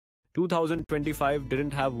2025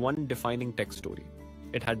 didn't have one defining tech story.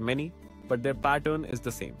 It had many, but their pattern is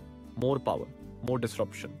the same. More power, more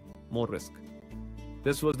disruption, more risk.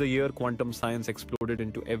 This was the year quantum science exploded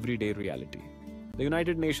into everyday reality. The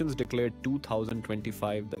United Nations declared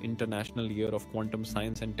 2025 the International Year of Quantum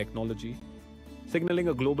Science and Technology, signaling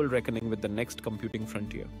a global reckoning with the next computing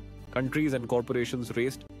frontier. Countries and corporations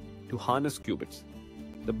raced to harness qubits,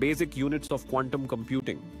 the basic units of quantum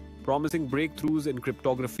computing, promising breakthroughs in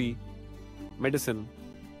cryptography, medicine,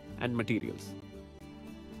 and materials.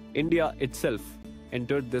 India itself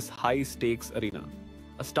entered this high-stakes arena.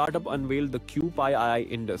 A startup unveiled the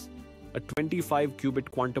QpiAI-Indus, a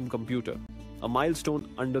 25-qubit quantum computer, a milestone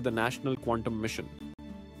under the National Quantum Mission,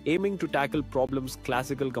 aiming to tackle problems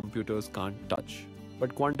classical computers can't touch.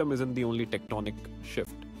 But quantum isn't the only tectonic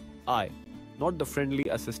shift. Not the friendly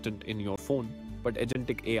assistant in your phone, but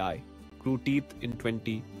agentic AI, grew teeth in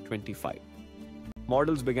 2025.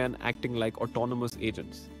 Models began acting like autonomous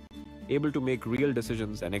agents, able to make real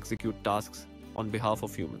decisions and execute tasks on behalf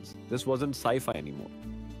of humans. This wasn't sci-fi anymore.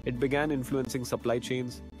 It began influencing supply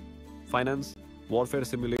chains, finance, warfare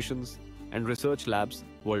simulations, and research labs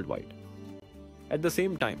worldwide. At the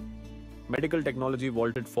same time, medical technology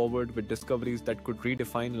vaulted forward with discoveries that could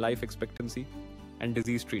redefine life expectancy and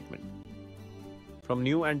disease treatment. From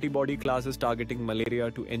new antibody classes targeting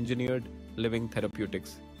malaria to engineered living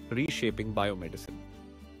therapeutics, reshaping biomedicine.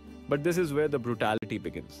 But this is where the brutality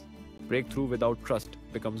begins. Breakthrough without trust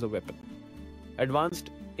becomes a weapon.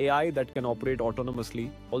 Advanced AI that can operate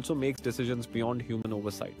autonomously also makes decisions beyond human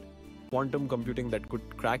oversight. Quantum computing that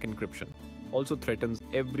could crack encryption also threatens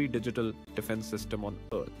every digital defense system on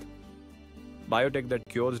Earth. Biotech that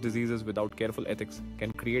cures diseases without careful ethics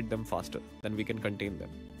can create them faster than we can contain them.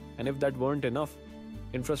 And if that weren't enough,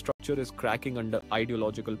 infrastructure is cracking under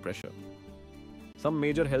ideological pressure. Some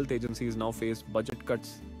major health agencies now face budget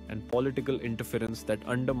cuts and political interference that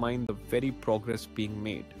undermine the very progress being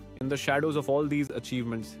made. In the shadows of all these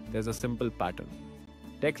achievements, there's a simple pattern.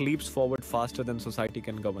 Tech leaps forward faster than society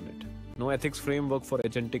can govern it. No ethics framework for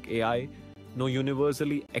agentic AI, no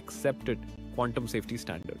universally accepted quantum safety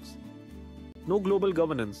standards. No global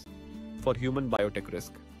governance for human biotech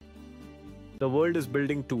risk. The world is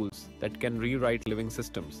building tools that can rewrite living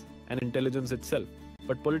systems and intelligence itself,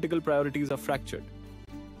 but political priorities are fractured.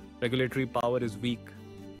 Regulatory power is weak,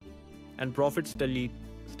 and profits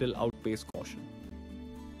still outpace caution.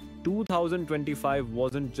 2025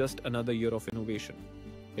 wasn't just another year of innovation.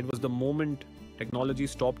 It was the moment technology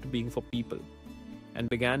stopped being for people and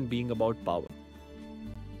began being about power.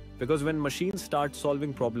 Because when machines start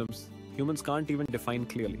solving problems, humans can't even define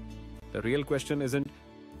clearly. The real question isn't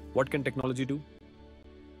what can technology do?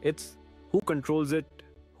 It's who controls it,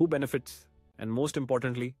 who benefits, and most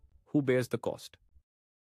importantly, who bears the cost.